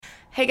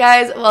Hey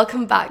guys,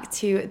 welcome back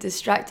to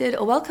Distracted,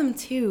 or welcome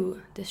to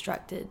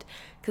Distracted,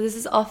 because this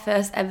is our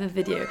first ever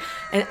video,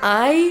 and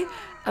I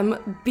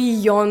am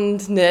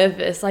beyond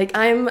nervous. Like,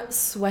 I'm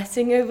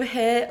sweating over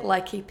here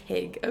like a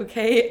pig,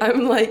 okay?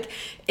 I'm like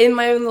in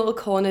my own little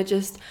corner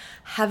just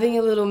having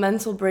a little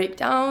mental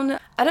breakdown.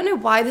 I don't know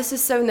why this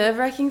is so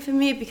nerve-wracking for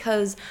me,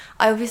 because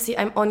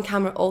I'm on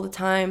camera all the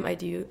time. I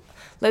do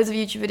loads of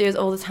YouTube videos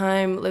all the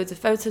time, loads of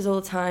photos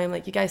all the time.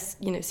 Like, you guys,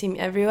 see me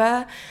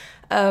everywhere.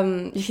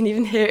 You can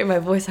even hear it in my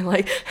voice. I'm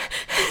like,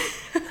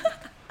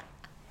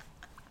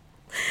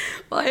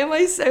 why am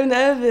I so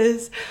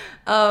nervous?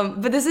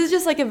 But this is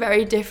just like a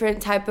very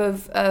different type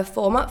of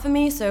format for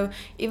me. So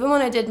even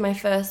when I did my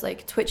first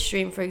like Twitch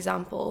stream, for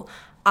example,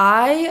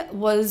 I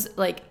was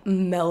like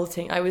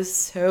melting. I was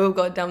so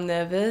goddamn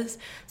nervous.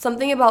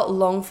 Something about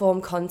long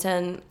form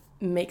content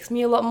makes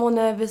me a lot more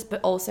nervous, but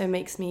also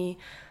makes me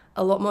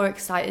a lot more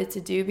excited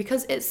to do,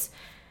 because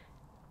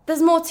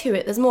there's more to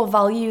it, there's more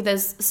value,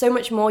 there's so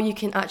much more you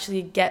can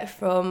actually get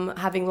from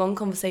having long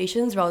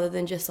conversations rather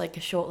than just like a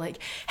short like,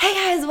 hey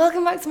guys,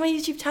 welcome back to my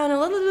YouTube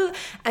channel,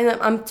 and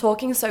I'm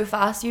talking so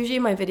fast usually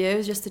in my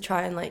videos just to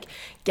try and like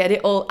get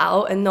it all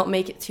out and not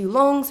make it too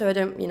long so I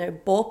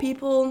don't, bore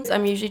people.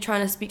 I'm usually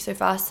trying to speak so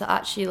fast to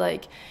actually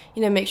like,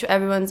 make sure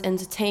everyone's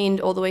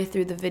entertained all the way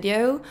through the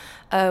video,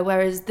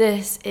 whereas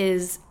this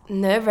is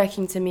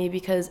nerve-wracking to me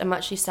because I'm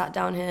actually sat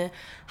down here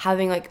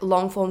having like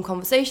long form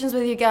conversations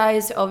with you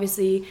guys. So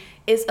obviously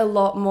it's a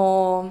lot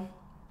more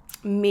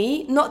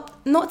me,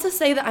 not to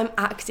say that I'm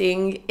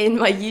acting in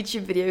my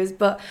YouTube videos,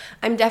 but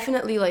I'm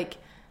definitely like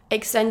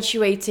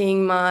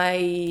accentuating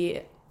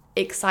my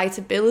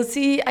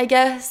excitability, I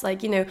guess.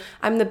 Like,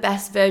 I'm the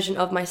best version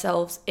of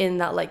myself in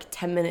that like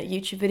 10-minute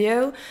YouTube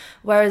video,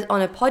 whereas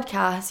on a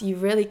podcast you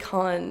really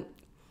can't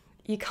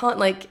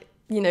like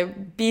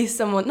not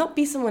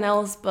be someone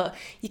else, but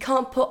you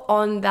can't put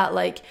on that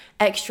like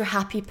extra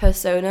happy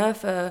persona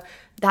for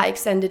that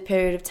extended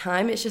period of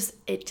time. It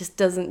just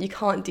doesn't, you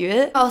can't do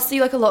it. I'll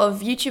see like a lot of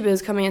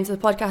YouTubers coming into the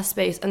podcast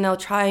space and they'll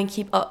try and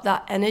keep up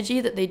that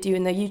energy that they do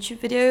in their YouTube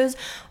videos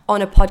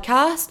on a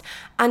podcast,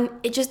 and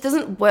it just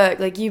doesn't work.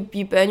 Like you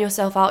burn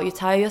yourself out, you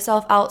tire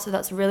yourself out. So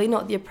that's really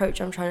not the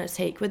approach I'm trying to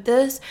take with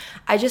this.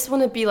 I just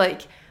want to be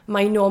like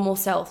my normal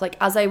self, like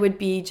as I would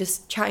be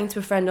just chatting to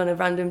a friend on a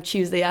random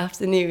Tuesday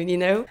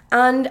afternoon,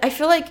 And I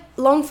feel like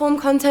long form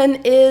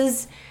content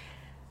is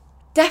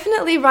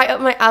definitely right up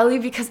my alley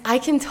because I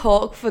can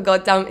talk for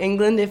goddamn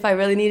England if I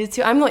really needed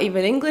to. I'm not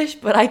even English,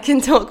 but I can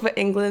talk for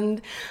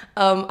England.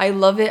 I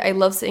love it. I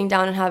love sitting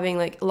down and having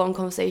like long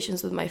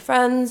conversations with my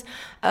friends,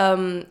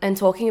 and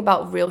talking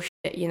about real shit,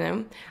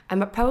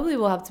 I probably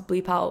will have to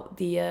bleep out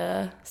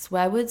the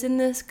swear words in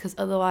this because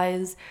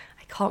otherwise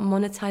I can't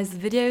monetize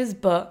the videos,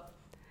 but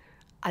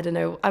I don't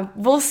know.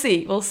 We'll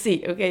see,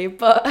 okay?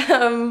 But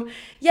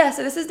yeah,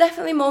 so this is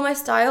definitely more my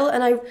style,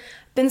 and I've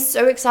been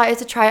so excited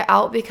to try it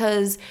out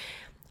because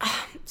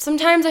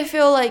sometimes I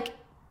feel like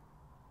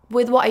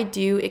with what I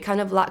do, it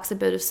kind of lacks a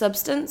bit of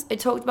substance. I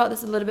talked about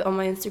this a little bit on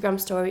my Instagram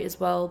story as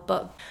well,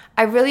 but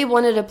I really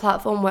wanted a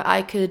platform where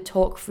I could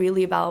talk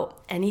freely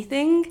about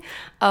anything.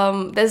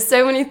 There's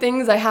so many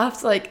things I have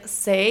to like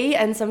say,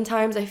 and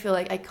sometimes I feel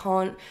like I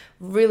can't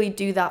really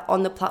do that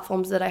on the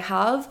platforms that I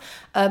have.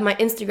 My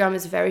Instagram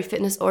is very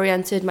fitness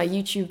oriented, my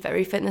YouTube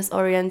very fitness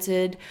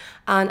oriented,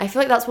 and I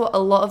feel like that's what a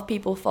lot of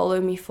people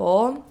follow me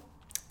for.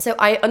 So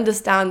I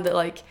understand that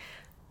like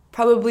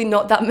probably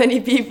not that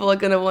many people are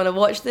going to want to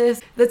watch this.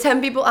 The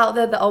 10 people out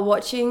there that are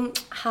watching,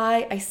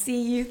 hi, I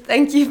see you.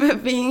 Thank you for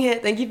being here.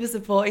 Thank you for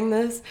supporting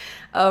this.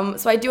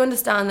 So I do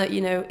understand that,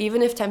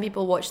 even if 10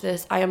 people watch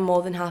this, I am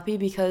more than happy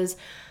because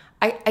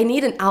I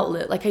need an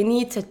outlet. Like I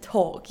need to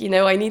talk,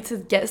 I need to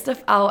get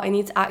stuff out. I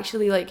need to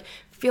actually like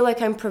feel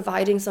like I'm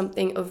providing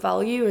something of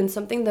value and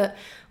something that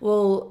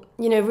will,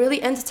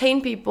 really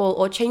entertain people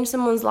or change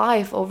someone's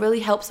life or really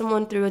help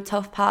someone through a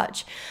tough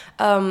patch,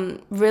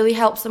 really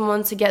help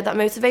someone to get that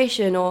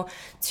motivation or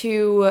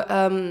to,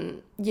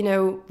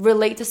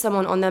 relate to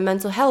someone on their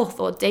mental health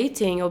or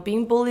dating or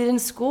being bullied in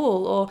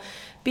school or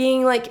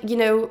being like,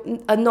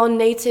 a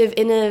non-native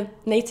in a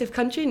native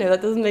country. No,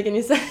 that doesn't make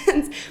any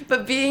sense.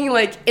 But being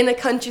like in a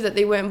country that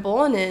they weren't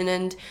born in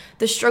and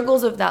the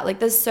struggles of that. Like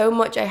there's so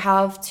much I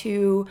have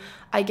to,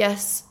 I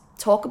guess,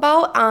 talk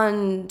about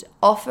and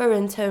offer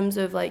in terms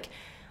of like,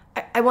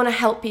 I want to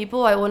help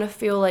people. I want to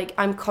feel like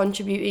I'm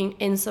contributing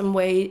in some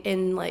way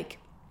in like,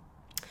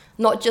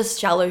 not just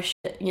shallow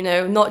shit,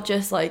 not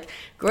just like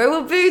grow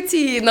a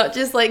booty, not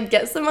just like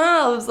get some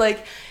abs,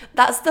 like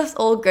that stuff's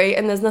all great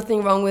and there's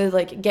nothing wrong with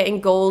like getting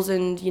goals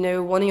and,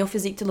 wanting your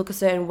physique to look a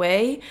certain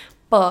way,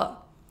 but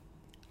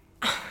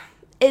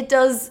it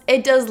does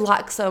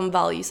lack some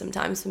value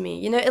sometimes for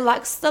me. It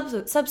lacks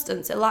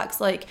substance. It lacks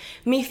like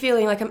me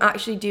feeling like I'm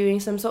actually doing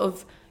some sort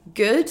of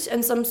good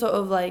and some sort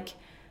of like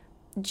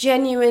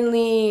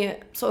genuinely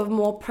sort of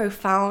more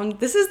profound,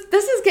 this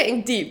is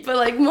getting deep, but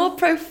like more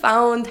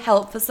profound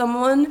help for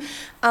someone,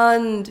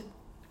 and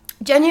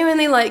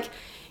genuinely like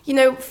you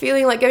know,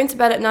 feeling like going to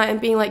bed at night and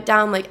being like,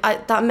 damn, like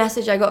that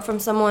message I got from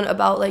someone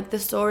about like the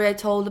story I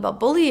told about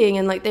bullying,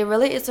 and like they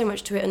related so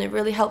much to it and it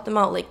really helped them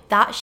out. Like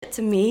that shit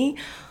to me,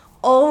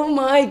 oh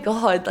my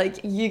God, like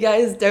you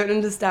guys don't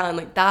understand.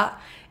 Like that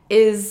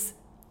is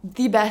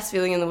the best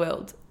feeling in the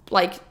world.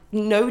 Like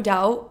no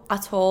doubt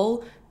at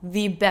all,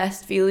 the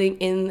best feeling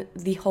in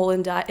the whole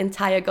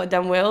entire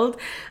goddamn world.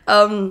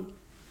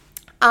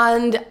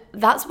 And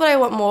that's what I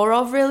want more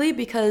of, really,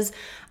 because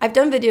I've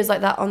done videos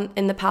like that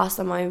in the past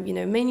on my, you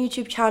know, main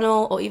YouTube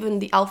channel, or even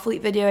the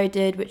Alphalete video I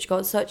did, which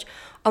got such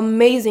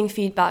amazing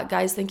feedback.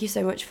 Guys, thank you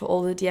so much for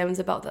all the DMs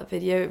about that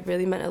video. It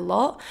really meant a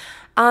lot.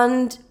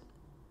 And,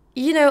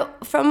 you know,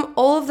 from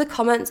all of the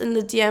comments and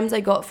the DMs I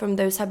got from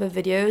those type of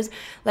videos,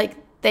 like,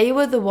 they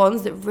were the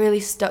ones that really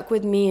stuck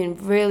with me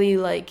and really,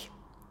 like,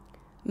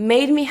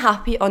 made me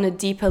happy on a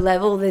deeper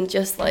level than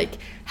just like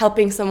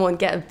helping someone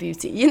get a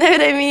booty. You know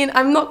what I mean?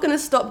 I'm not gonna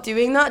stop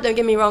doing that. Don't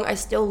get me wrong. I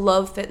still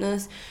love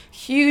fitness.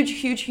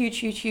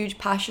 Huge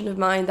passion of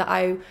mine that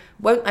I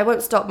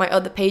won't stop my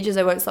other pages.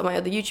 I won't stop my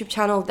other YouTube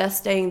channel. They're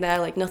staying there.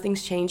 Like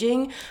nothing's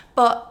changing.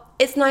 But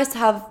it's nice to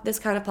have this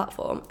kind of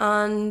platform,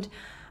 and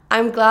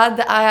I'm glad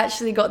that I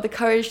actually got the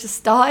courage to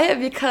start it,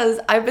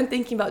 because I've been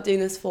thinking about doing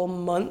this for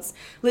months,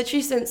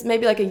 literally since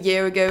maybe like a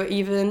year ago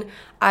even.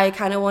 I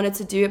kind of wanted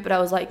to do it, but I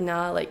was like,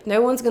 nah, like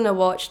no one's gonna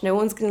watch, no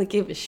one's gonna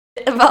give a shit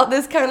about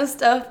this kind of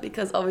stuff,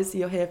 because obviously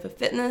you're here for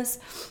fitness.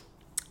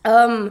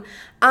 And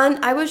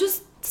I was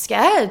just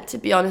scared, to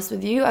be honest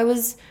with you. I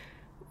was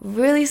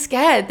really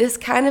scared. This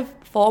kind of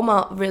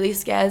format really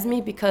scares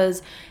me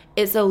because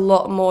it's a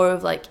lot more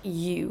of like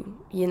you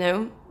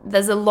know?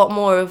 There's a lot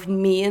more of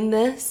me in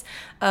this.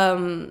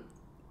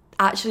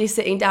 Actually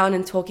sitting down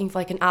and talking for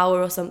like an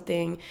hour or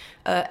something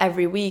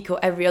every week or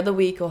every other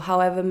week or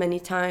however many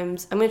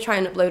times. I'm going to try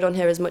and upload on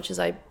here as much as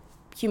I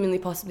humanly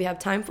possibly have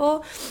time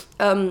for.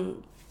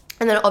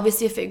 And then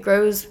obviously if it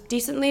grows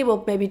decently,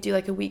 we'll maybe do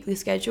like a weekly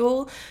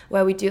schedule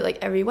where we do it like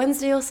every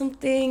Wednesday or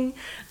something.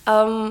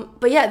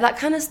 But yeah, that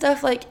kind of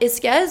stuff, like it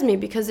scares me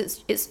because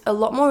it's a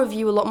lot more of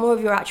you, a lot more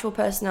of your actual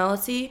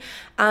personality,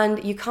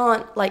 and you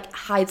can't like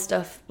hide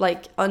stuff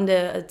like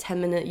under a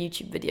 10-minute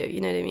YouTube video, you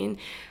know what I mean?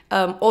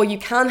 Or you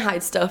can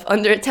hide stuff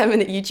under a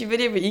 10-minute YouTube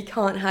video, but you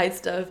can't hide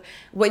stuff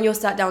when you're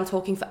sat down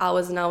talking for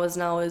hours and hours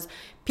and hours.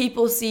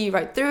 People see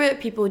right through it.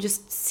 People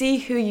just see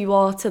who you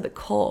are to the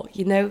core,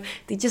 you know?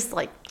 They just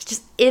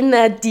in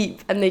there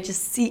deep, and they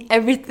just see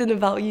everything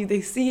about you.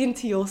 They see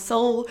into your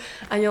soul,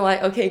 and you're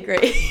like, okay,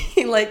 great.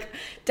 Like,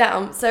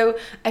 damn. So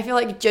I feel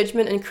like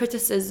judgment and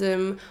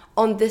criticism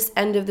on this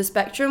end of the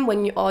spectrum,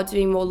 when you are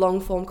doing more long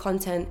form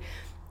content,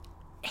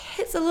 it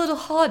hits a little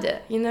harder,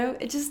 you know?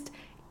 It just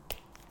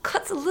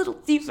cuts a little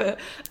deeper.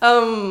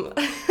 And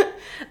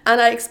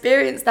I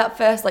experienced that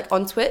first like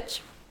on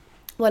Twitch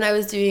when I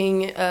was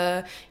doing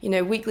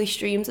weekly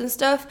streams and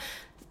stuff.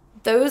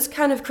 Those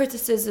kind of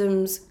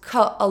criticisms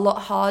cut a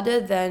lot harder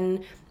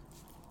than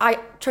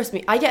trust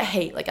me, I get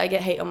hate. Like I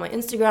get hate on my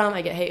Instagram,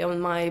 I get hate on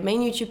my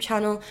main YouTube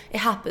channel. It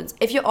happens.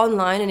 If you're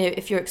online and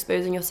if you're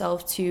exposing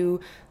yourself to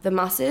the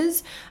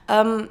masses,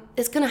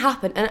 it's gonna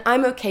happen, and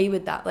I'm okay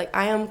with that. Like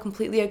I am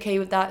completely okay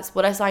with that. It's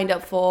what I signed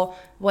up for.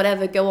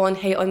 Whatever, go on,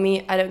 hate on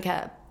me, I don't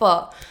care.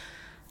 But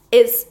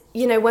it's,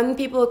 you know, when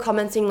people are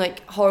commenting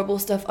like horrible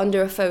stuff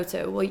under a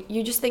photo, well,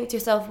 you just think to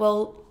yourself,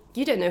 well,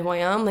 you don't know who I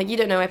am. Like, you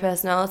don't know my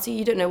personality.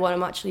 You don't know what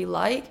I'm actually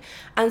like.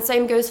 And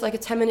same goes for like a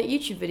 10-minute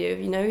YouTube video.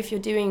 You know, if you're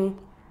doing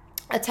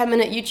a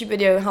 10-minute YouTube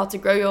video on how to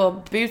grow your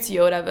booty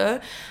or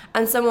whatever,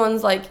 and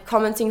someone's like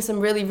commenting some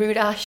really rude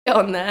ass shit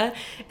on there,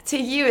 to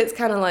you it's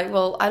kind of like,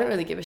 well, I don't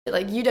really give a shit.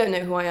 Like, you don't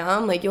know who I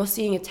am. Like, you're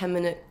seeing a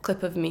 10-minute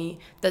clip of me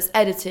that's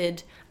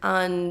edited,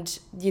 and,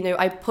 you know,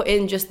 I put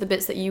in just the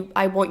bits that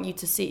I want you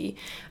to see.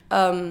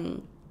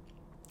 And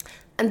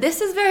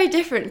this is very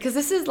different, because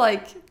this is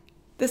like,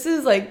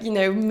 you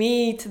know,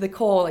 me to the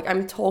core. Like,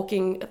 I'm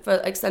talking for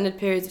extended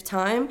periods of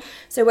time.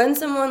 So when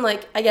someone,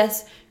 like, I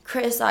guess,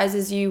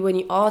 criticizes you when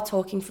you are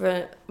talking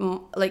for,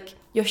 like,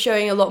 you're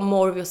showing a lot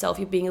more of yourself,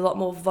 you're being a lot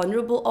more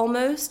vulnerable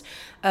almost,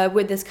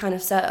 with this kind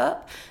of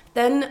setup,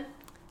 then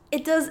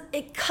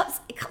it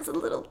cuts a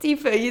little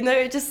deeper, you know?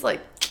 It just, like,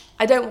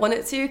 I don't want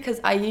it to, because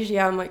I usually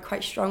am, like,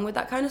 quite strong with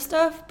that kind of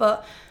stuff,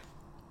 but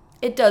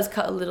it does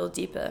cut a little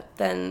deeper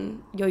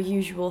than your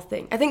usual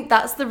thing. I think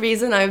that's the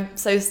reason I'm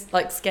so,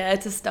 like,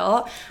 scared to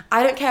start.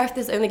 I don't care if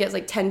this only gets,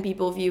 like, 10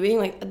 people viewing.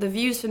 Like, the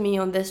views for me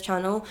on this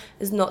channel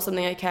is not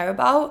something I care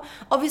about.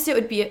 Obviously, it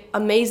would be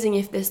amazing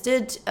if this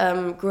did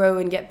grow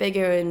and get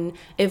bigger and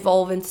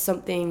evolve into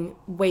something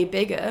way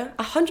bigger.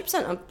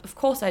 100%, of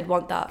course I'd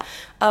want that.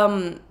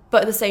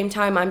 But at the same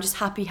time, I'm just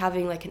happy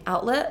having like an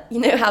outlet, you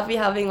know, happy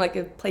having like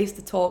a place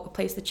to talk, a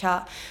place to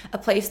chat, a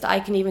place that I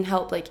can even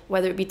help, like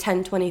whether it be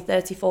 10, 20,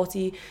 30,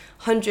 40,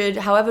 100,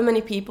 however many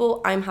people,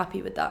 I'm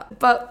happy with that.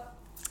 But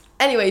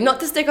anyway,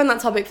 not to stick on that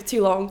topic for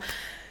too long,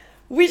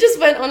 we just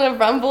went on a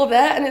ramble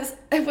there,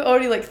 and we're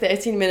already like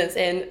 13 minutes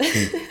in.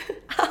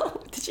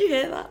 Ow, did you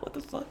hear that? What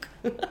the fuck?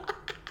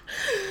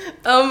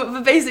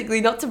 But basically,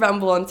 not to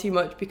ramble on too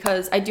much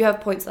because I do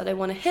have points that I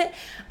want to hit.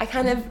 I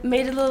kind of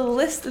made a little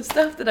list of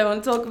stuff that I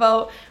want to talk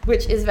about,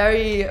 which is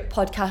very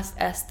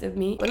podcast-esque of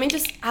me. Let me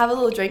just have a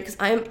little drink because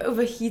I am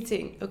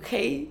overheating,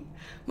 okay?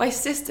 My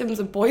systems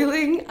are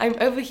boiling. I'm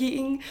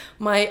overheating.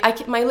 My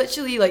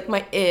literally, like,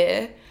 my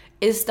ear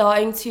is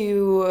starting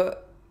to,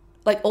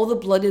 like, all the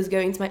blood is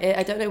going to my ear.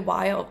 I don't know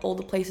why of all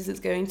the places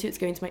it's going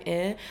to my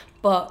ear,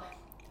 but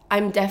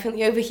I'm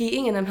definitely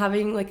overheating and I'm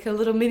having like a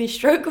little mini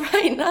stroke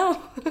right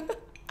now.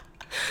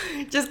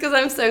 Just because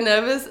I'm so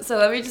nervous. So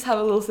let me just have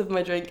a little sip of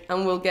my drink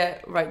and we'll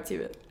get right to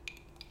it.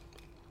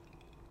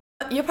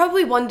 You're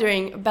probably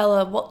wondering,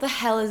 Bella, what the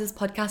hell is this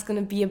podcast going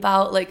to be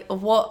about? Like,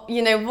 what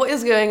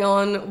is going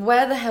on?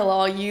 Where the hell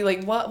are you?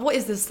 Like, what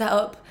is this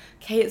setup?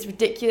 Okay, it's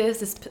ridiculous.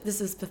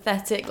 This is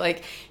pathetic.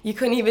 Like, you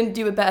couldn't even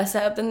do a better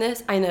setup than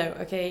this. I know,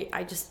 okay?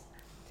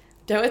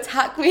 Don't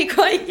attack me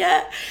quite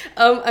yet.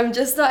 I'm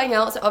just starting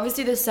out, so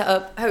obviously this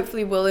setup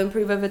hopefully will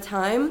improve over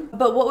time.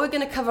 But what we're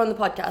going to cover on the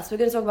podcast, we're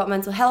going to talk about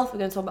mental health, we're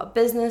going to talk about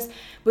business,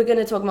 we're going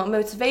to talk about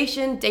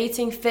motivation,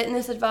 dating,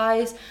 fitness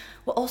advice.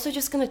 We're also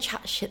just going to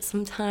chat shit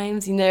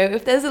sometimes,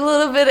 if there's a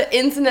little bit of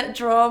internet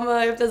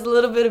drama, if there's a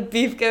little bit of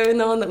beef going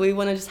on that we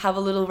want to just have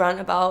a little rant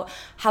about,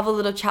 have a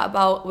little chat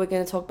about, we're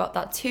going to talk about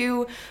that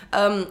too.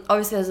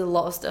 Obviously there's a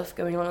lot of stuff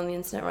going on the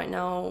internet right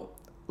now.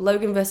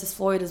 Logan versus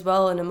Floyd as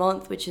well in a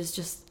month, which is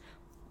just,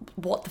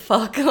 what the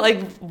fuck?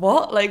 Like,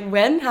 what? Like,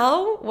 when?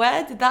 How?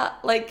 Where did that,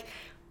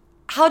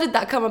 how did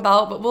that come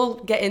about? But we'll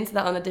get into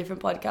that on a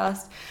different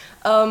podcast.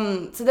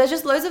 So there's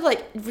just loads of,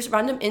 just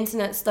random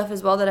internet stuff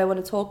as well that I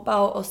want to talk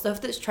about, or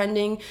stuff that's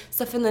trending,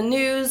 stuff in the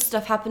news,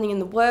 stuff happening in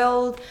the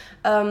world.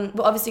 We're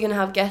obviously going to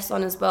have guests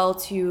on as well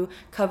to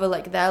cover,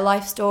 their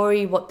life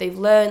story, what they've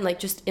learned,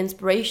 just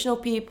inspirational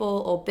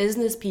people or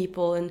business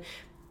people and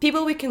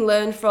people we can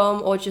learn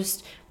from, or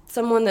just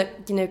someone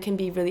that can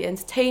be really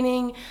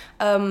entertaining.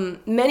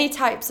 Many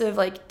types of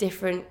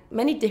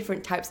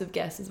different types of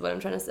guests is what I'm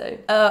trying to say.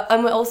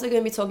 And we're also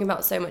going to be talking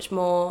about so much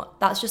more.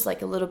 That's just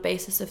a little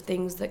basis of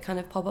things that kind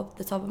of pop up at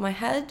the top of my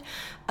head.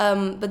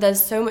 But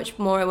there's so much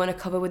more I want to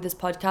cover with this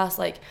podcast.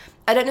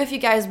 I don't know if you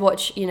guys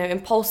watch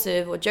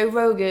Impulsive or Joe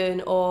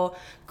Rogan or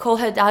Call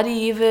Her Daddy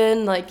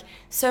even.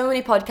 So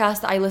many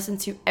podcasts that I listen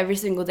to every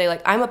single day.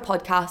 I'm a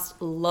podcast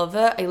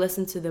lover. I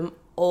listen to them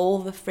all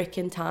the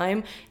freaking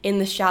time, in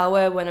the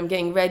shower, when I'm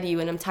getting ready,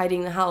 when I'm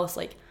tidying the house,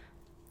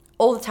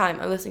 all the time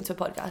I'm listening to a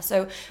podcast.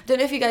 So I don't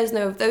know if you guys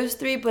know of those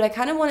three, but I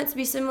kind of want it to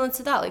be similar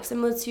to that,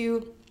 similar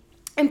to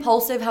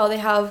Impulsive, how they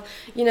have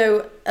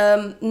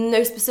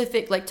no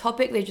specific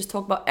topic, they just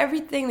talk about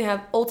everything, they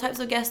have all types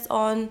of guests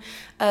on.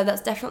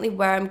 That's definitely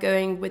where I'm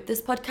going with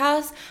this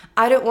podcast.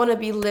 I don't want to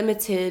be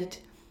limited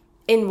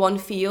in one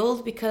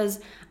field, because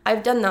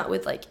I've done that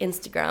with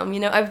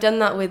Instagram, I've done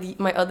that with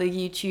my other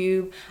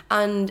YouTube,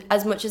 and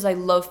as much as I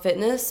love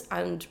fitness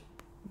and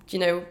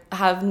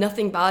have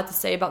nothing bad to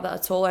say about that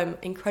at all, I'm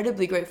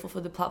incredibly grateful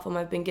for the platform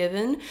I've been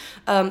given,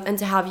 and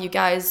to have you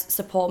guys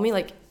support me,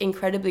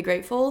 incredibly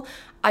grateful.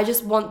 I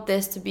just want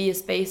this to be a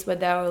space where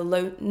there are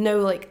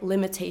no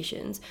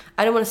limitations.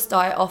 I don't want to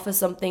start off as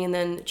something and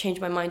then change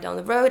my mind down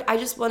the road. I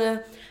just want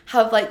to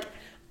have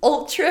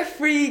ultra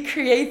free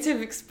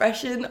creative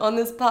expression on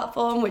this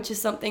platform, which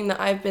is something that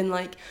I've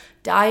been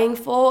dying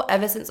for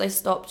ever since I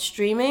stopped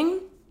streaming.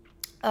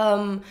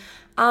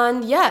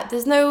 And yeah,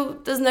 there's no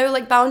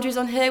boundaries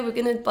on here. We're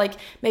gonna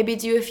maybe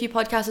do a few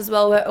podcasts as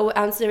well where we're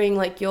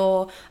answering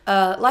your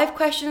life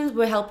questions,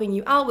 we're helping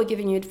you out, we're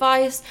giving you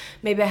advice.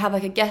 Maybe I have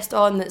a guest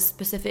on that's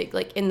specific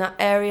in that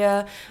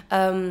area,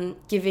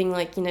 giving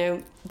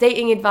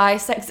dating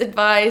advice, sex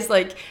advice,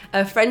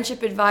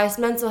 friendship advice,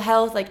 mental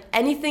health,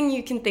 anything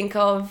you can think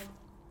of.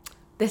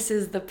 This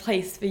is the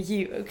place for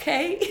you,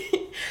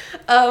 okay?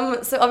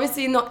 So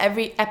obviously not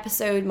every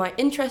episode might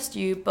interest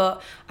you,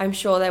 but I'm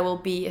sure there will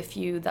be a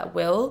few that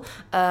will.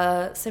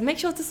 So make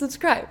sure to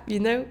subscribe,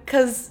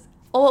 because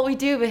all what we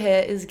do over here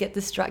is get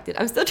distracted.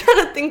 I'm still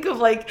trying to think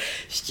of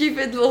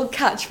stupid little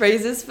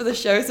catchphrases for the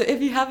show. So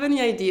if you have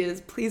any ideas,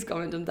 please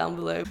comment them down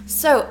below.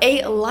 So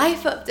a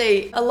life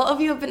update. A lot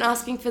of you have been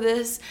asking for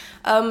this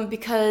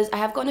because I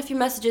have gotten a few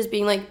messages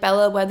being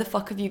Bella, where the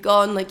fuck have you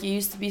gone? You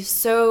used to be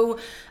so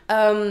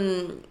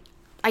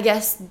I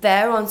guess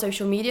there on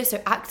social media,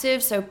 so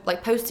active, so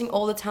posting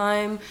all the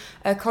time,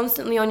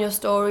 constantly on your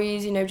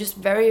stories, just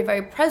very,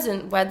 very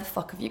present. Where the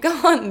fuck have you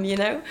gone,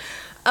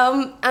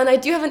 And I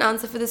do have an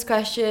answer for this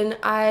question.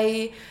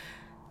 I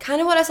kind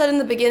of what I said in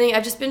the beginning,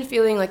 I've just been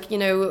feeling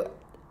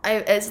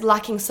it's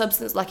lacking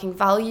substance, lacking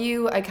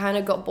value. I kind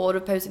of got bored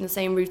of posting the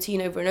same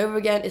routine over and over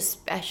again,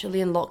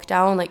 especially in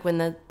lockdown,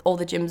 when all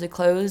the gyms are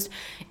closed.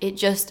 It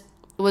just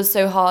was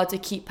so hard to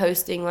keep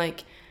posting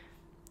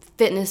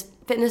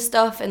fitness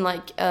stuff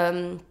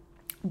and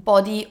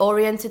body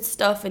oriented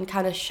stuff and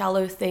kind of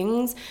shallow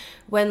things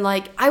when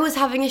I was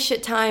having a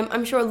shit time.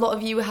 I'm sure a lot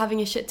of you were having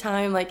a shit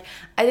time. I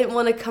didn't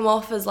want to come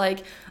off as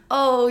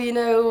oh,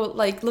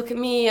 look at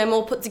me, I'm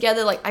all put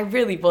together. I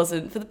really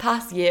wasn't. For the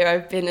past year,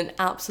 I've been an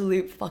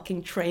absolute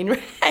fucking train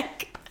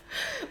wreck.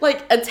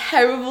 A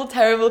terrible,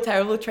 terrible,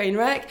 terrible train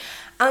wreck.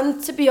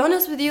 And to be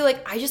honest with you,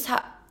 like I just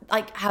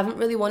haven't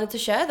really wanted to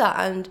share that.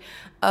 And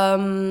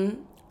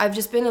I've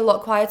just been a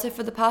lot quieter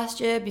for the past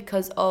year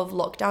because of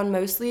lockdown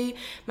mostly.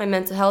 My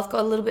mental health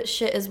got a little bit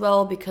shit as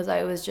well because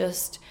I was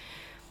just,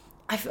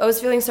 I was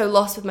feeling so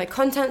lost with my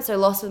content, so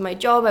lost with my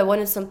job. I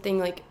wanted something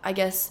like, I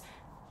guess,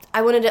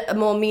 I wanted a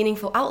more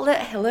meaningful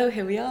outlet. Hello,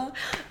 here we are.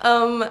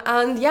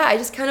 And yeah, I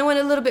just kind of went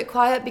a little bit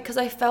quiet because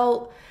I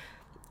felt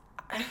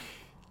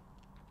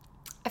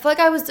like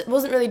I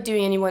wasn't really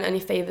doing anyone any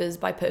favors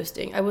by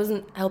posting. I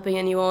wasn't helping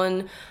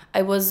anyone.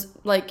 I was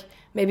like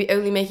maybe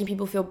only making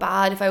people feel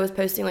bad if I was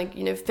posting like,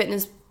 you know,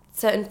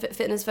 certain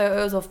fitness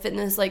photos or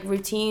fitness like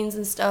routines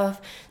and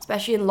stuff,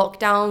 especially in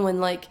lockdown when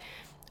like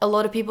a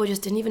lot of people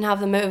just didn't even have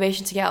the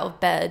motivation to get out of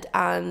bed.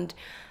 And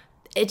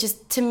it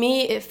just, to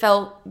me, it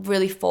felt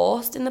really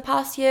forced in the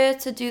past year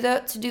to do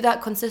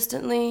that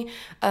consistently,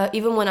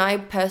 even when I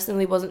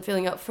personally wasn't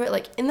feeling up for it.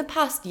 Like in the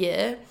past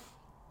year,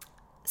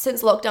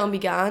 since lockdown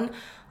began,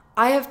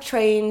 I have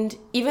trained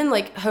even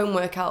like home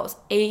workouts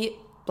a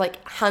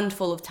like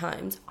handful of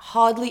times,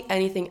 hardly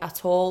anything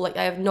at all. Like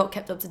I have not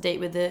kept up to date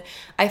with it.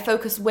 I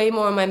focus way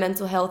more on my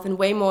mental health and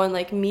way more on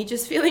like me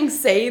just feeling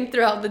sane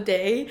throughout the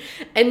day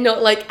and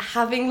not like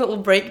having little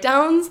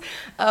breakdowns,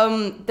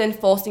 than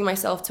forcing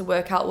myself to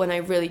work out when I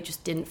really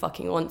just didn't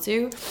fucking want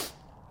to.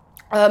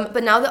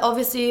 But now that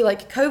obviously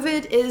like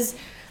COVID is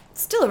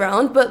still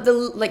around, but the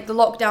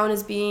lockdown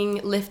is being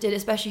lifted,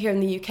 especially here in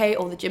the UK.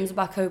 All the gyms are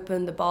back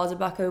open, the bars are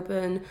back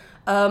open.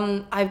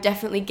 I've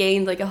definitely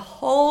gained like a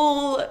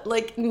whole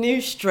like new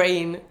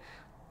strain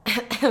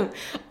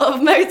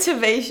of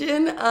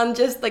motivation and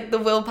just like the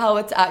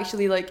willpower to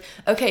actually like,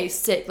 okay,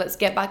 sick, let's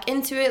get back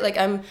into it. Like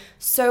I'm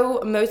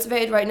so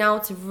motivated right now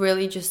to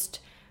really just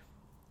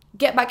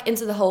get back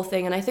into the whole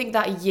thing. And I think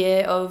that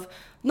year of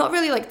not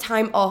really like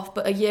time off,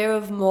 but a year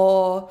of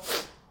more,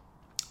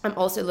 I'm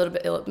also a little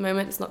bit ill at the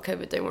moment, it's not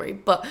COVID, don't worry,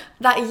 but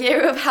that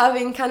year of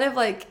having kind of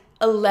like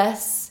a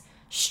less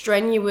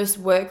strenuous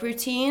work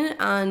routine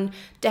and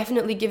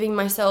definitely giving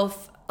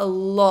myself a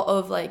lot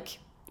of like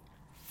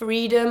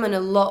freedom and a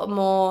lot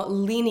more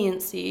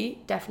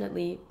leniency,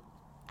 definitely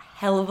a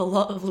hell of a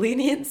lot of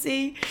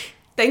leniency.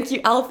 Thank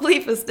you,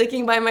 Alfleet, for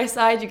sticking by my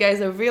side. You guys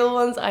are real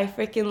ones. I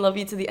freaking love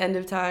you to the end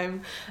of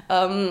time.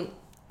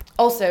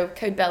 Also,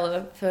 code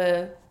Bella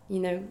for, you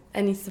know,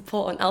 any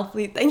support on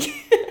Alfleet. Thank you.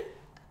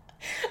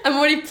 I'm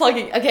already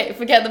plugging. Okay,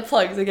 forget the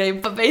plugs, okay?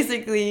 But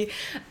basically,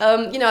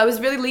 you know, I was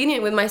really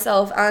lenient with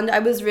myself and I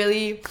was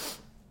really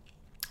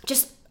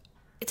just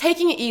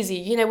taking it easy.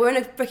 You know, we're in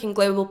a freaking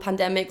global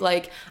pandemic.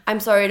 Like, I'm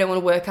sorry I don't want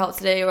to work out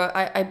today, or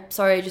I'm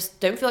sorry I just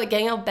don't feel like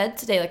getting out of bed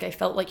today. Like, I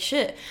felt like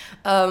shit.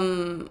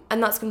 And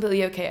that's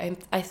completely okay.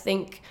 I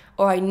think,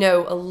 or I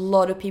know a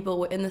lot of people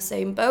were in the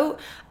same boat.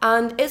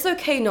 And it's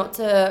okay not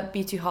to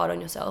be too hard on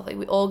yourself. Like,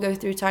 we all go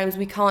through times.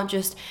 We can't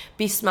just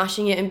be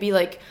smashing it and be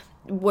like,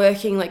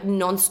 working like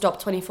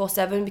non-stop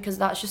 24/7 because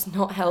that's just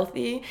not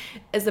healthy.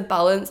 It's a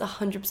balance,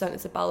 100%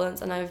 it's a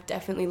balance, and I've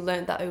definitely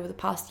learned that over the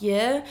past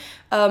year.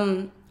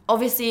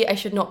 Obviously I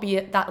should not be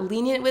that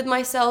lenient with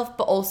myself,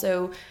 but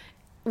also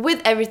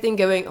with everything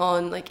going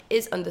on, like,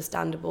 it's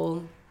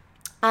understandable.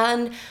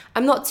 And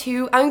I'm not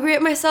too angry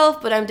at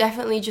myself, but I'm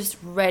definitely just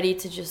ready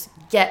to just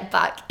get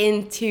back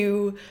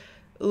into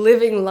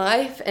living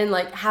life and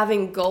like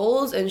having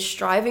goals and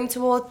striving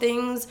toward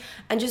things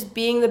and just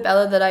being the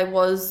Bella that I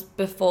was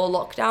before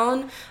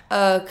lockdown,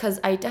 because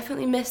I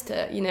definitely missed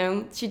her. You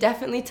know, she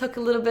definitely took a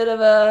little bit of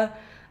a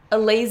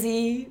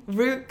lazy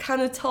route kind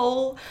of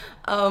toll,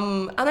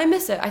 and I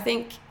miss it. I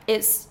think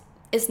it's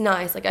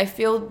nice. Like, I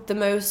feel the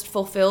most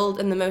fulfilled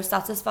and the most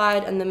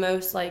satisfied and the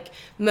most like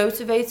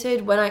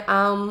motivated when I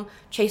am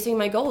chasing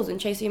my goals and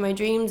chasing my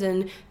dreams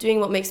and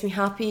doing what makes me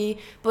happy,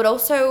 but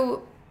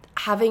also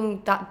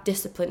having that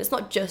discipline. It's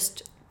not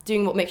just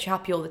doing what makes you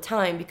happy all the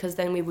time, because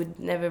then we would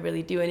never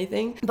really do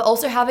anything, but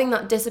also having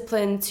that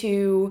discipline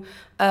to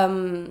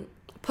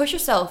push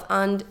yourself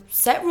and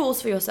set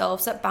rules for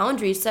yourself, set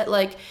boundaries, set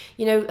like,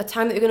 you know, a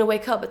time that you're going to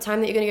wake up, a time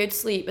that you're going to go to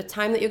sleep, a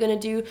time that you're going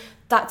to do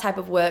that type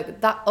of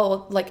work, that,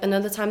 or like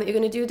another time that you're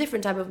going to do a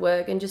different type of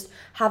work, and just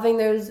having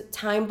those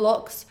time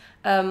blocks.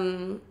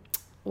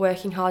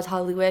 Working Hard,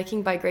 Hardly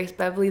Working by Grace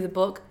Beverly, the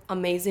book,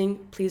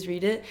 amazing, please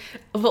read it.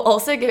 We'll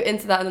also go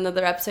into that in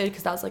another episode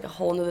because that's like a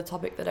whole nother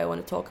topic that I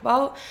want to talk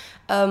about.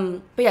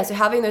 But yeah, so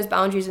having those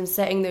boundaries and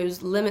setting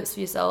those limits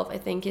for yourself, I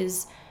think,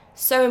 is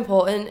so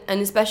important,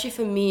 and especially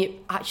for me, it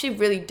actually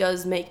really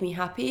does make me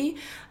happy,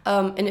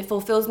 and it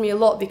fulfills me a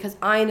lot because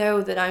I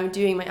know that I'm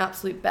doing my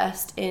absolute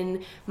best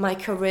in my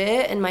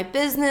career, in my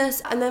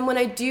business, and then when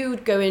I do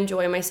go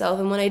enjoy myself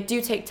and when I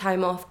do take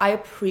time off, I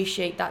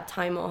appreciate that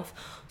time off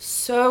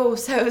so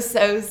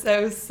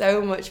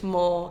much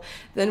more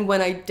than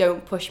when I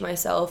don't push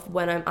myself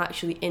when I'm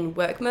actually in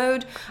work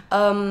mode.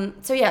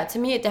 So yeah, to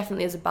me it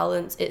definitely is a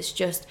balance. It's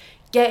just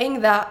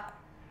getting that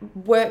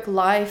work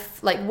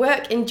life, like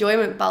work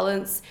enjoyment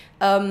balance,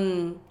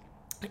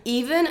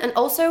 even, and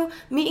also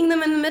meeting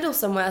them in the middle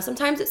somewhere.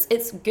 Sometimes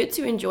it's good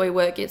to enjoy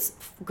work. It's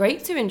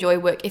great to enjoy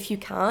work if you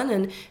can,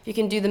 and if you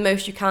can do the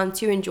most you can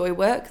to enjoy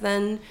work,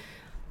 then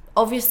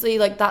obviously,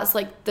 like, that's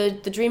like the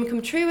dream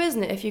come true,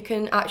 isn't it, if you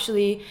can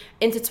actually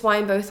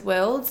intertwine both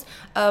worlds.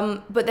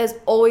 But there's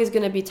always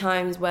going to be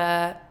times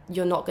where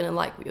you're not going to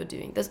like what you're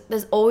doing.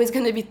 There's always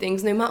going to be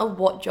things, no matter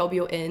what job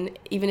you're in,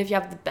 even if you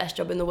have the best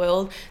job in the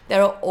world,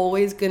 there are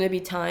always going to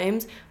be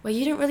times where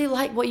you don't really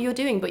like what you're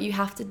doing, but you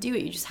have to do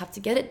it. You just have to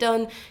get it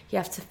done. You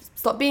have to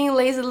stop being a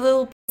lazy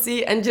little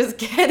pussy and just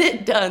get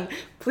it done.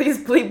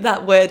 Please bleep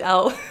that word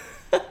out.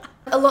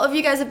 A lot of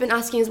you guys have been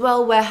asking as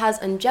well, where has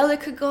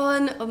Angelica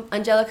gone?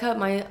 Angelica,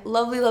 my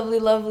lovely, lovely,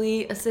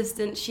 lovely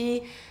assistant,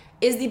 she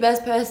is the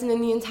best person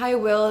in the entire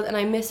world, and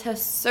I miss her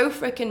so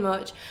freaking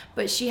much.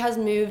 But she has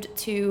moved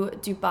to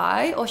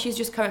Dubai, or she's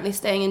just currently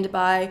staying in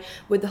Dubai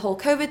with the whole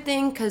COVID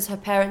thing, because her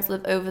parents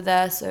live over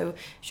there, so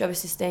she's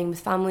obviously staying with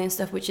family and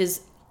stuff, which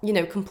is, you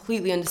know,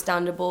 completely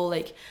understandable.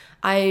 Like,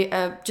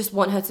 I just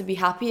want her to be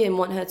happy and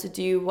want her to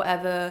do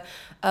whatever,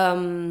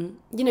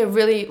 you know,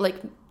 really, like,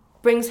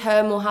 brings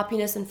her more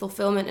happiness and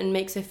fulfillment and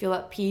makes her feel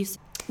at peace.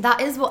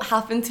 That is what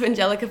happened to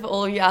Angelica, for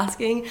all of you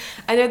asking.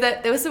 I know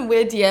that there were some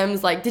weird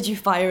DMs like, did you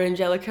fire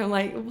Angelica? I'm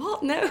like,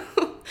 what? No,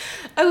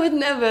 I would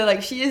never.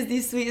 Like, she is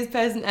the sweetest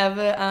person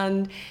ever,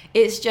 and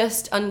it's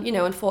just, you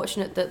know,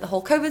 unfortunate that the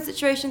whole COVID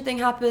situation thing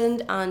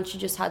happened and she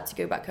just had to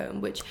go back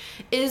home, which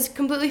is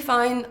completely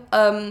fine.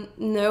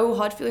 No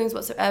hard feelings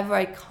whatsoever.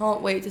 I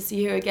can't wait to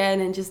see her again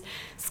and just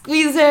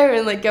squeeze her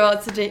and like go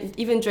out to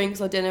even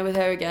drinks or dinner with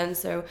her again.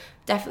 So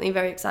definitely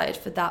very excited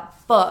for that.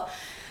 But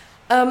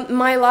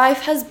my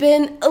life has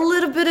been a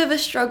little bit of a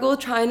struggle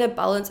trying to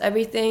balance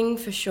everything,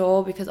 for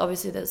sure, because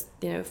obviously there's,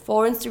 you know,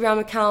 4 Instagram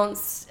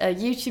accounts, a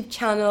YouTube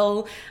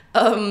channel,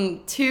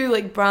 2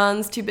 like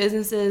brands, 2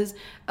 businesses,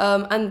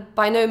 and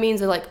by no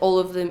means are like all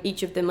of them,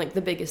 each of them like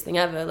the biggest thing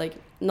ever, like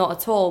not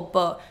at all.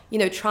 But, you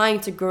know,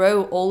 trying to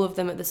grow all of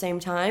them at the same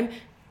time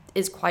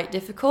is quite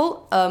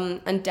difficult,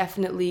 and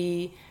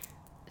definitely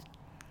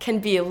can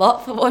be a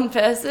lot for one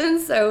person.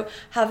 So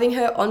having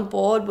her on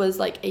board was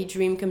like a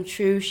dream come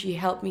true. She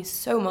helped me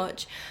so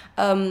much.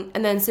 And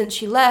then since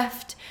she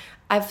left,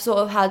 I've sort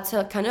of had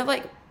to kind of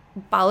like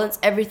balance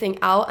everything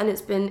out, and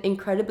it's been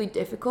incredibly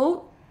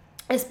difficult,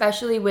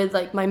 especially with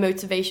like my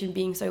motivation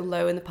being so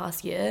low in the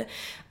past year.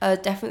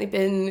 Definitely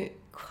been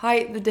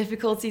quite the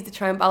difficulty to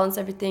try and balance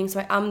everything.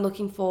 So I am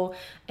looking for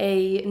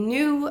a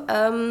new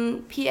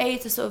PA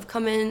to sort of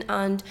come in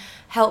and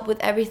help with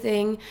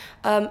everything.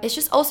 It's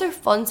just also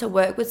fun to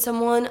work with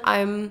someone.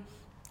 I'm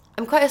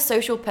quite a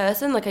social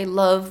person. Like, I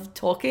love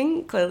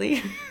talking,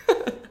 clearly.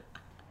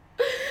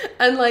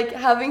 And like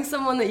having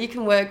someone that you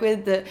can work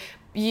with, that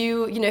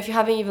you know, if you're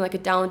having even like a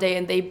down day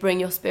and they bring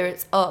your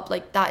spirits up,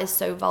 like that is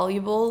so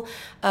valuable.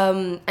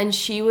 And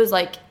she was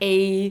like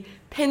a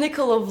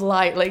pinnacle of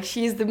light. Like,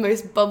 she's the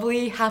most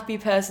bubbly, happy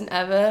person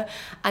ever,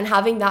 and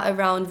having that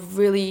around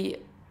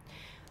really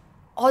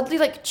oddly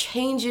like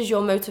changes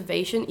your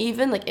motivation.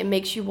 Even like, it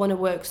makes you want to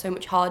work so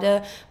much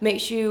harder,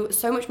 makes you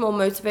so much more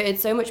motivated,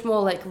 so much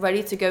more like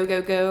ready to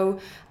go,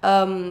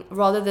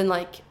 rather than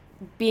like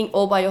being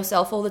all by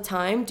yourself all the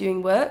time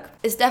doing work.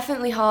 It's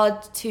definitely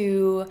hard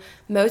to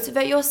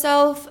motivate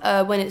yourself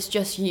when it's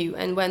just you,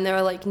 and when there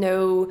are like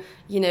no,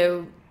 you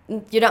know,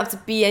 you don't have to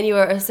be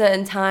anywhere at a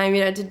certain time, you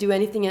don't have to do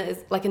anything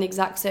at like an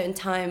exact certain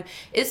time.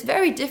 It's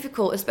very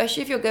difficult,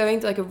 especially if you're going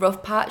through like a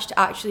rough patch, to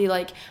actually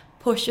like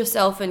push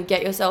yourself and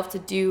get yourself to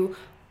do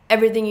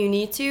everything you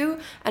need to.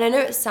 And I know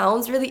it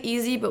sounds really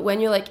easy, but when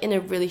you're like in a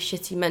really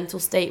shitty mental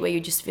state where you're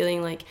just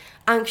feeling like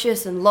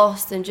anxious and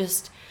lost and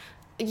just,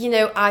 you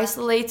know,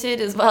 isolated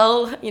as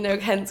well, you know,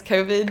 hence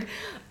COVID,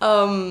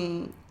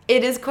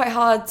 it is quite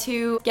hard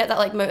to get that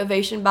like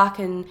motivation back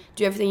and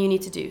do everything you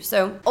need to do.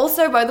 So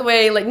also, by the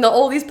way, like not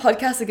all these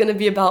podcasts are going to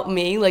be about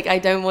me. Like, I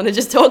don't want to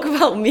just talk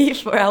about me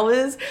for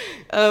hours.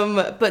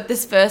 But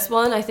this first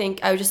one, I think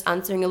I was just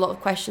answering a lot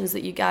of questions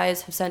that you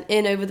guys have sent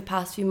in over the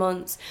past few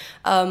months.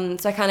 So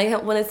I kind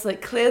of wanted to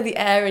like clear the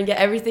air and get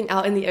everything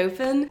out in the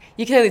open.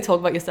 You can only talk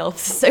about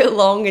yourself for so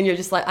long, and you're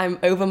just like, I'm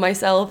over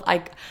myself.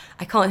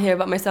 I can't hear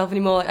about myself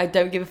anymore. Like, I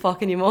don't give a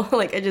fuck anymore.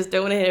 Like, I just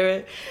don't want to hear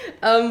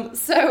it.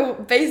 So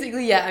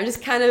basically, yeah, I'm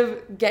just kind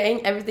of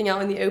getting everything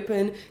out in the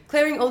open,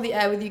 clearing all the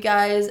air with you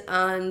guys,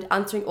 and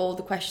answering all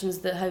the questions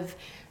that have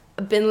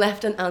been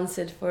left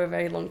unanswered for a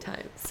very long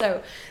time.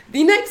 So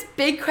the next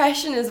big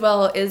question as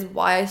well is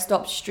why I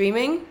stopped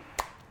streaming.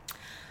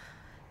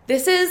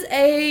 This is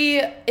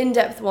a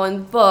in-depth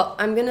one, but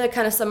I'm going to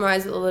kind of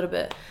summarize it a little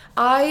bit.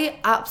 I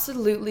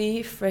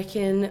absolutely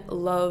freaking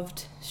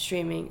loved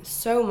streaming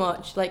so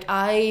much. Like,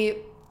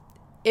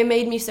 it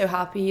made me so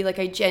happy. Like,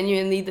 I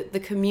genuinely, the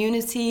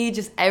community,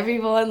 just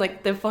everyone,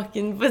 like the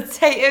fucking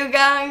potato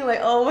gang,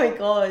 like, oh my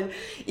god.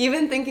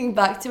 Even thinking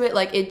back to it,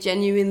 like, it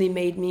genuinely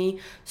made me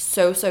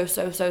so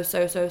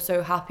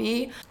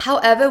happy.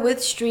 However,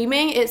 with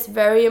streaming, it's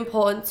very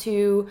important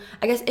to,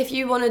 I guess, if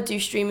you want to do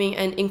streaming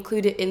and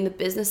include it in the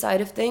business side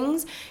of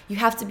things, you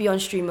have to be on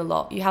stream a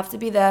lot. You have to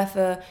be there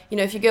for, you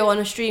know, if you go on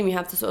a stream, you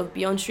have to sort of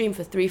be on stream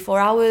for 3-4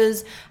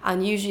 hours,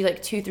 and usually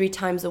like 2-3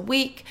 times a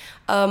week.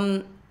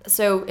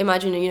 So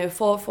imagine, you know,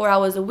 4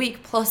 hours a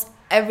week plus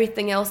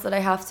everything else that I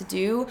have to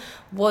do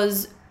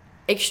was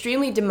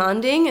extremely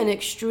demanding and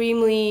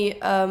extremely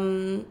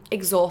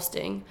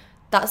exhausting.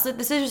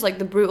 This is just like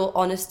the brutal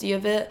honesty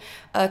of it,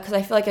 because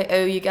I feel like I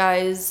owe you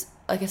guys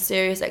like a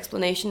serious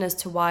explanation as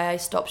to why I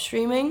stopped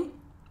streaming,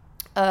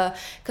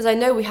 because I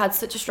know we had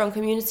such a strong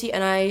community,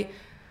 and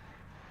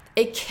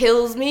it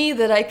kills me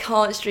that I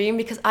can't stream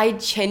because I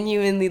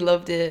genuinely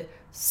loved it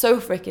so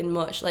freaking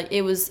much. Like,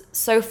 it was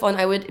so fun.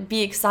 I would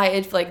be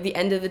excited for like the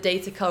end of the day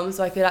to come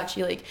so I could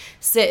actually like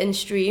sit and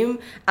stream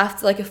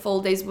after like a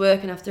full day's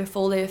work and after a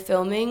full day of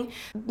filming.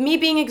 Me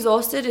being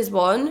exhausted is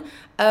one,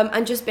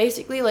 and just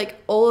basically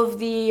like all of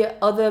the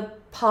other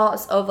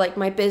parts of like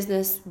my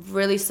business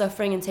really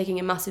suffering and taking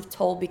a massive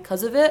toll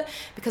because of it,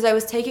 because I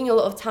was taking a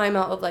lot of time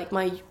out of like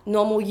my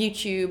normal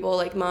YouTube or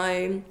like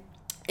my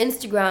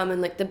Instagram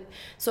and like the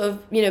sort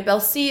of, you know,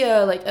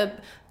 Belcia, like a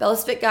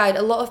Bella's Fit Guide,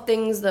 a lot of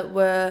things that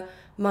were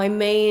my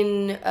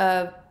main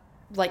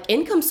like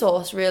income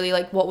source, really,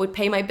 like what would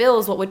pay my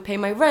bills, what would pay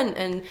my rent,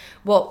 and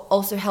what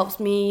also helps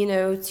me, you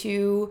know,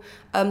 to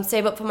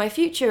save up for my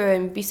future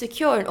and be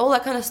secure and all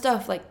that kind of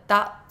stuff. Like,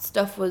 that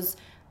stuff was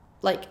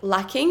like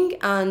lacking,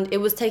 and it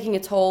was taking a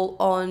toll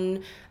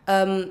on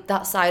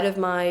that side of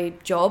my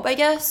job, I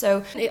guess.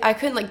 So I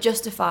couldn't like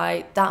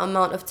justify that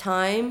amount of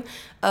time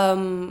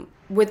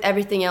with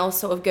everything else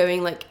sort of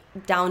going like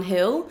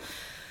downhill.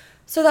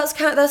 So that's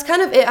kind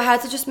of it. I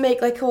had to just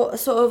make like a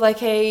sort of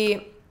like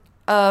a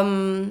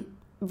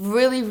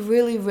really,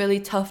 really, really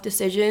tough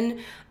decision,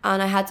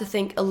 and I had to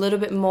think a little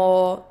bit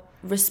more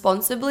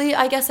responsibly,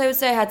 I guess I would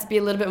say. I had to be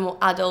a little bit more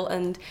adult,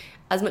 and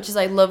as much as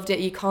I loved it,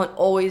 you can't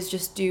always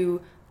just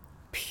do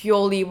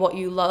purely what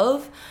you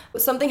love.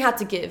 Something had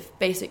to give,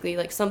 basically.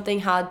 Like, something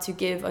had to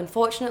give,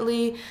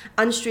 unfortunately.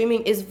 And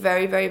streaming is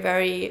very, very,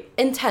 very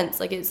intense.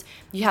 Like,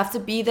 you have to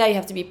be there, you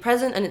have to be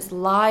present, and it's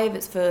live.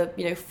 It's for,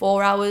 you know,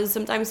 4 hours,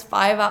 sometimes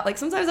 5 hours. Like,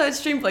 sometimes I would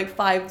stream for like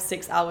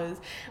 5-6 hours,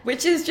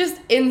 which is just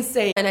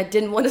insane. And I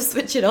didn't want to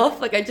switch it off.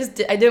 Like, I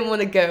didn't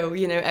want to go,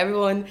 you know.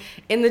 Everyone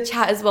in the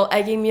chat as well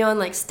egging me on,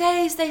 like,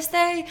 stay.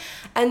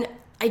 And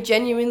I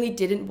genuinely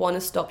didn't want to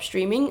stop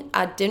streaming.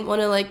 I didn't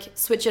want to like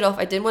switch it off.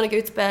 I didn't want to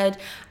go to bed,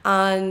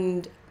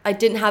 and I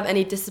didn't have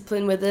any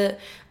discipline with it.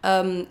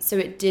 So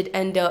it did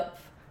end up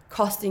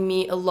costing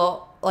me a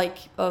lot like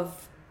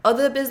of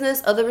other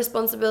business, other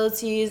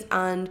responsibilities,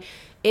 and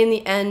in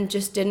the end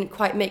just didn't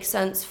quite make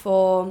sense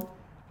for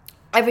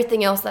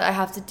everything else that I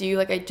have to do.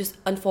 Like, I just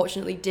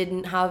unfortunately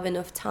didn't have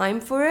enough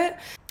time for it.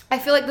 I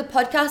feel like the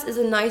podcast is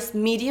a nice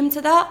medium to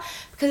that,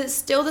 because it's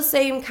still the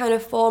same kind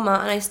of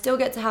format, and I still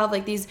get to have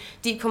like these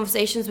deep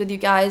conversations with you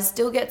guys,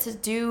 still get to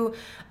do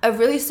a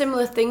really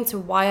similar thing to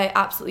why I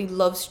absolutely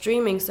love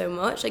streaming so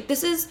much. Like,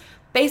 this is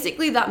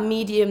basically that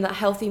medium, that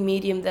healthy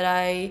medium that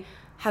I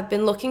have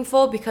been looking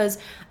for, because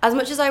as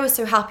much as I was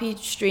so happy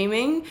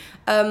streaming,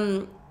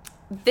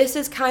 this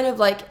is kind of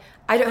like,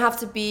 I don't have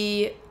to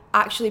be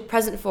actually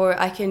present for it.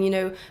 I can, you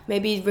know,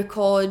 maybe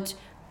record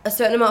a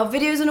certain amount of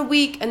videos in a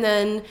week and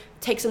then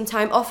take some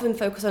time off and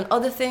focus on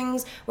other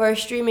things,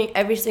 whereas streaming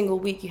every single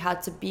week, you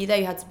had to be there,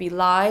 you had to be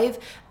live,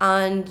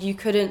 and you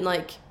couldn't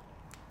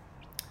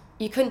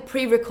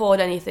pre-record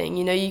anything,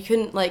 you know, you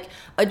couldn't like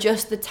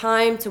adjust the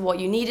time to what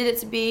you needed it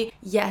to be.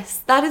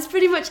 Yes, that is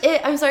pretty much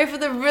it. I'm sorry for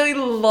the really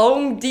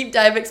long deep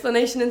dive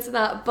explanation into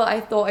that, but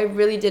I thought I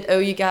really did owe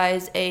you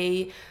guys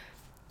an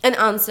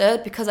answer,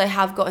 because I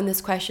have gotten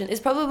this question. It's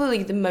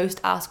probably the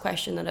most asked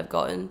question that I've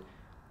gotten.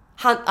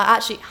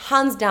 Actually,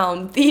 hands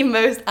down, the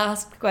most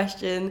asked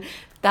question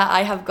that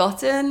I have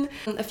gotten.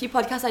 A few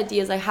podcast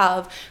ideas I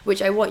have,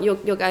 which I want your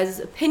guys'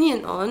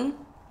 opinion on,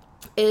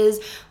 is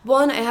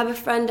one, I have a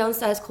friend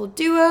downstairs called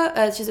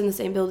Dua. She's in the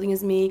same building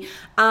as me,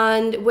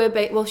 and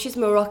she's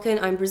Moroccan,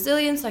 I'm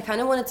Brazilian, so I kind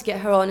of wanted to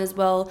get her on as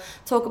well,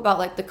 talk about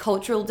like the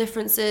cultural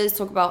differences,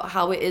 talk about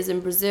how it is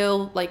in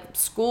Brazil, like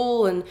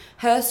school and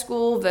her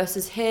school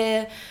versus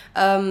here,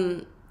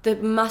 the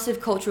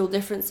massive cultural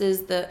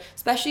differences that,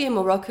 especially in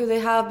Morocco, they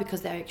have, because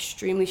they're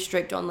extremely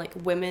strict on like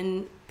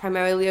women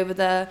primarily over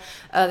there.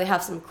 They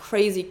have some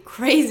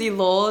crazy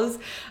laws,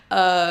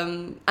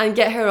 and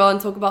get her on,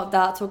 talk about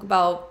that, talk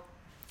about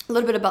a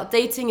little bit about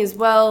dating as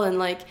well, and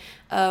like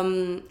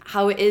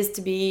how it is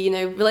to be, you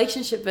know,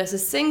 relationship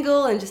versus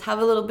single, and just have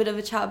a little bit of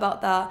a chat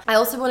about that. I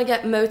also want to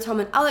get Mo, Tom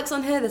and Alex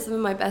on here. They're some of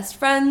my best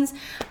friends,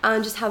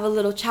 and just have a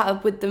little chat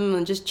up with them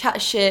and just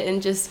chat shit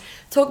and just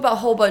talk about a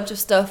whole bunch of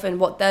stuff and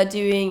what they're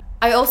doing.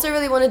 I also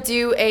really want to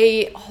do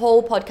a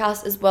whole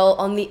podcast as well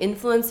on the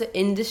influencer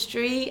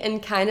industry,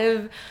 and kind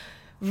of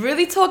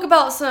really talk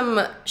about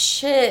some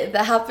shit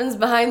that happens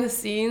behind the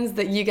scenes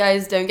that you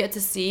guys don't get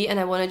to see. And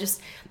I want to just,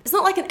 it's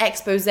not like an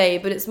expose,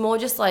 but it's more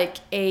just like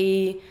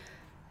a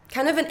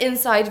kind of an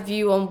inside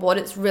view on what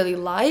it's really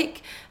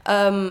like,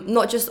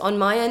 not just on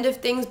my end of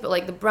things, but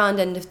like the brand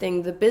end of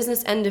things, the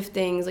business end of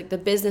things, like the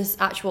business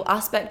actual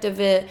aspect of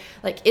it,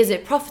 like is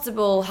it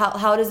profitable,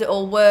 how does it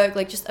all work,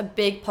 like just a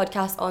big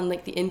podcast on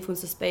like the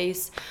influencer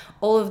space,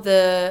 all of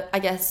the, I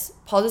guess,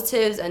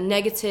 positives and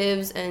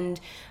negatives,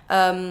 and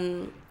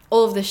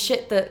all of the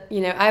shit that,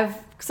 you know, I've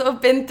sort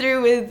of been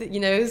through with, you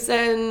know,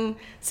 certain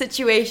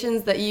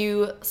situations that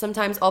you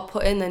sometimes are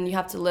put in and you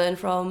have to learn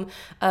from.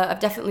 I've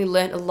definitely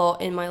learned a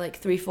lot in my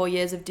like 3-4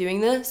 years of doing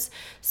this.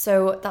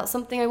 So that's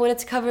something I wanted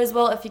to cover as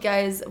well. If you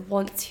guys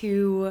want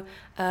to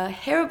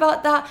hear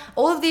about that,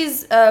 all of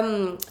these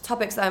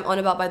topics that I'm on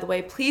about, by the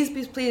way, please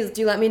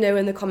do let me know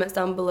in the comments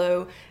down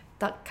below.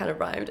 That kind of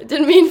rhymed. I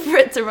didn't mean for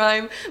it to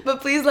rhyme, but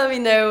please let me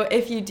know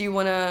if you do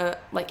want to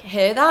like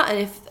hear that, and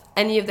if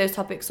any of those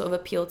topics sort of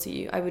appeal to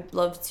you. I would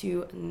love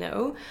to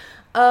know.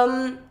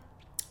 And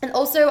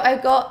also I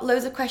got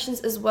loads of questions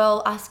as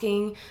well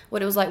asking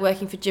what it was like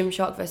working for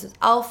Gymshark versus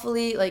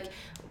Alphalete, like,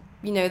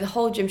 you know, the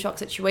whole Gymshark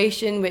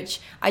situation,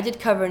 which I did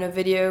cover in a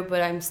video,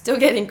 but I'm still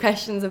getting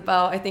questions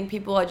about. I think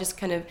people are just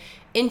kind of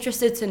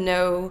interested to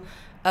know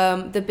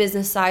the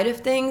business side of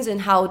things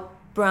and how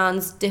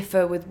brands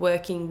differ with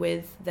working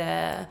with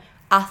their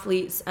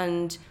athletes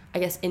and I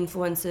guess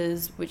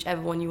influencers,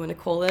 whichever one you want to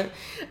call it.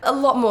 A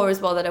lot more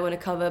as well that I want to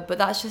cover, but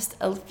that's just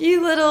a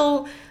few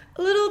little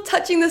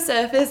touching the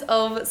surface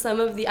of some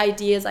of the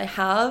ideas I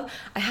have.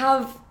 I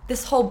have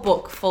this whole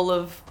book full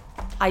of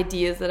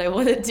ideas that I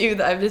want to do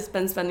that I've just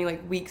been spending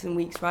like weeks and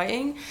weeks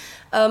writing.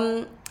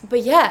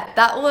 But yeah,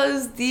 that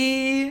was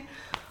the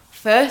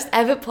first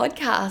ever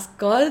podcast.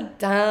 God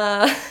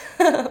damn.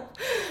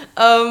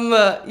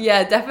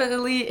 Yeah,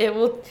 definitely it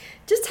will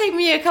just take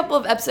me a couple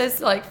of episodes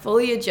to like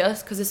fully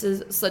adjust because this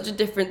is such a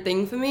different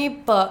thing for me,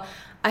 but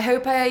I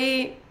hope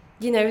I,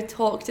 you know,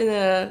 talked in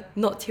a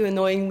not too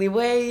annoyingly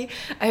way.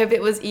 I hope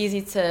it was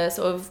easy to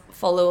sort of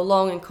follow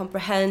along and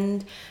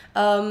comprehend.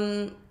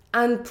 And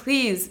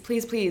please,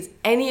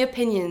 any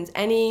opinions,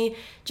 any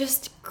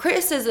just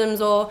criticisms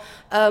or,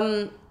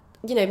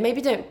 you know,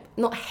 maybe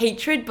not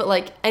hatred, but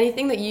like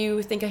anything that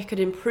you think I could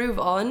improve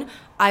on,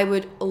 I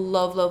would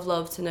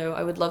love to know.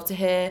 I would love to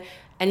hear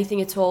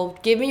anything at all.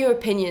 Give me your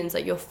opinions,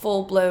 like your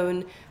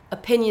full-blown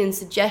opinions,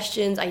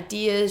 suggestions,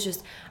 ideas.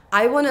 Just,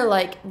 I want to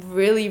like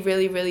really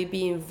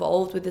be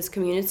involved with this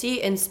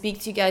community and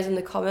speak to you guys in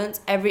the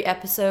comments every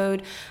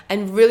episode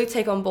and really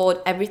take on board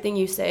everything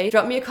you say.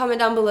 Drop me a comment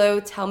down below,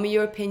 tell me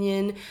your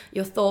opinion,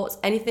 your thoughts,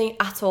 anything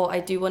at all.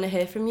 I do want to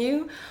hear from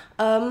you.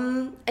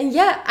 And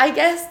yeah, I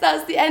guess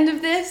that's the end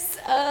of this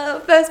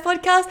first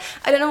podcast.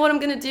 I don't know what I'm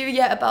going to do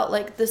yet about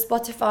like the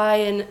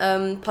Spotify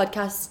and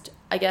podcast,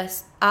 I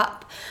guess,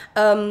 app.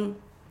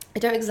 I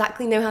don't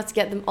exactly know how to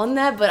get them on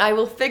there, but I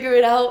will figure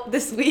it out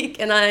this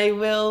week, and I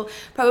will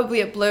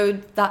probably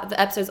upload the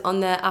episodes on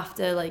there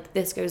after like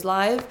this goes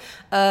live,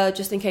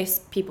 just in case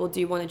people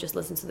do want to just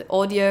listen to the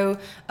audio.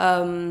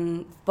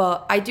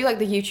 But I do like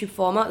the YouTube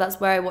format. That's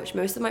where I watch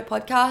most of my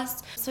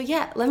podcasts. So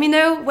yeah, let me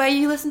know where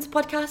you listen to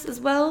podcasts as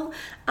well.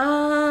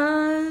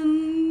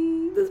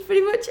 And that's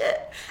pretty much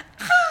it.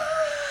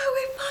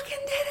 We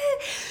fucking did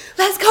it.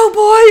 Let's go,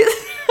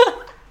 boys.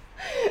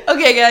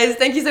 Okay, guys,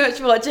 thank you so much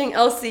for watching.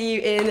 I'll see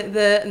you in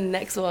the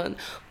next one.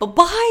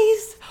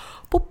 Bye-byes.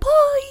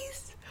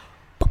 Bye-byes.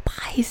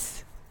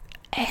 Bye-byes.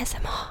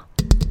 ASMR.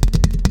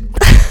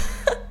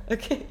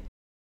 Okay.